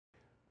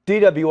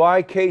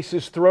DWI case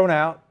is thrown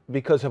out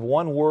because of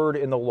one word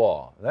in the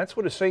law. That's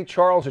what a St.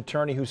 Charles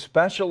attorney who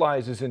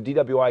specializes in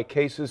DWI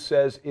cases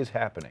says is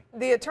happening.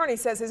 The attorney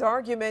says his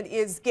argument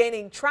is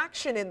gaining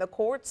traction in the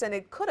courts and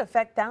it could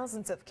affect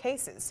thousands of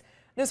cases.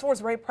 News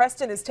 4's Ray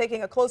Preston is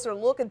taking a closer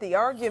look at the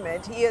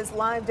argument. He is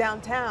live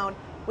downtown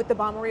with the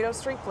Bommarito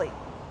Street Fleet.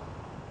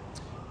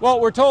 Well,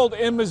 we're told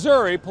in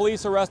Missouri,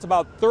 police arrest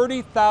about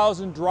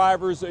 30,000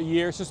 drivers a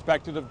year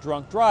suspected of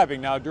drunk driving.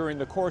 Now, during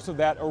the course of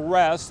that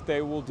arrest,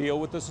 they will deal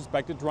with the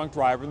suspected drunk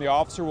driver, and the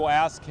officer will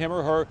ask him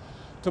or her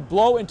to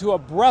blow into a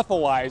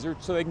breathalyzer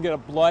so they can get a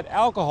blood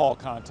alcohol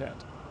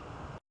content.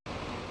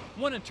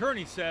 One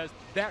attorney says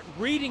that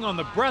reading on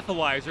the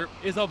breathalyzer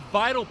is a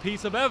vital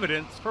piece of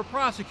evidence for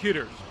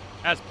prosecutors.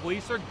 As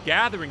police are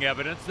gathering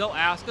evidence, they'll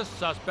ask a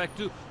suspect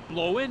to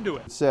blow into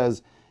it. It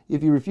says,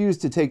 if you refuse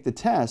to take the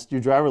test,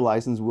 your driver's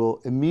license will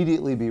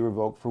immediately be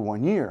revoked for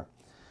 1 year.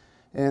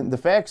 And the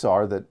facts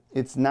are that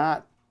it's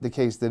not the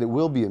case that it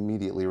will be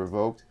immediately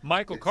revoked.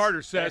 Michael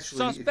Carter says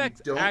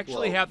suspects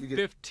actually have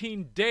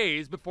 15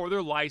 days before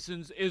their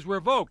license is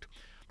revoked.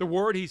 The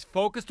word he's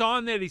focused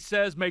on that he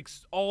says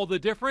makes all the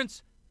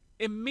difference: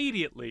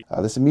 immediately.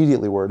 This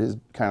immediately word is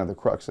kind of the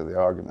crux of the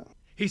argument.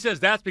 He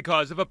says that's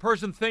because if a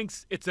person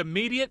thinks it's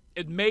immediate,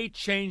 it may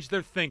change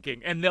their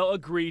thinking and they'll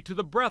agree to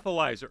the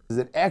breathalyzer.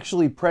 It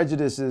actually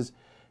prejudices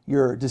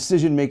your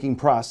decision-making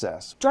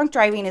process. Drunk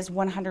driving is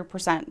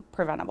 100%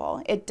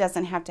 preventable. It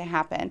doesn't have to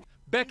happen.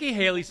 Becky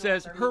Haley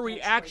says her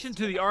reaction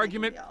to the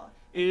argument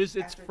is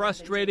it's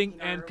frustrating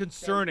and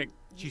concerning.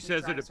 She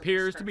says it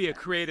appears to be a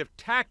creative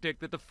tactic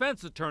that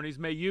defense attorneys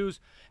may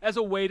use as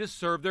a way to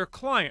serve their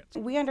clients.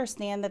 We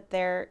understand that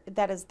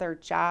that is their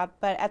job,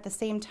 but at the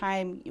same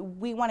time,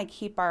 we want to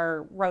keep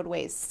our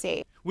roadways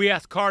safe. We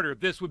asked Carter if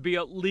this would be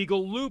a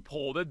legal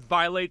loophole that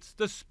violates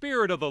the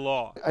spirit of the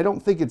law. I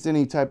don't think it's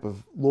any type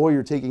of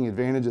lawyer taking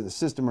advantage of the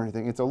system or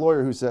anything. It's a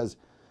lawyer who says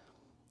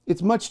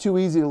it's much too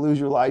easy to lose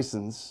your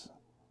license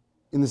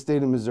in the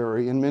state of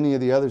Missouri and many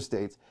of the other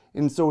states.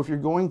 And so if you're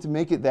going to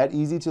make it that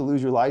easy to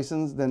lose your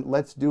license, then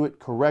let's do it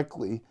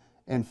correctly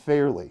and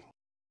fairly.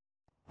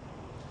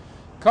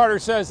 Carter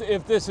says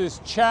if this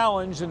is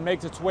challenged and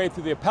makes its way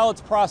through the appellate's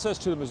process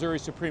to the Missouri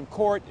Supreme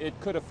Court, it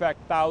could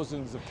affect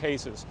thousands of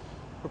cases.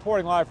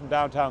 Reporting live from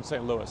downtown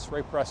St. Louis,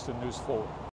 Ray Preston, News 4.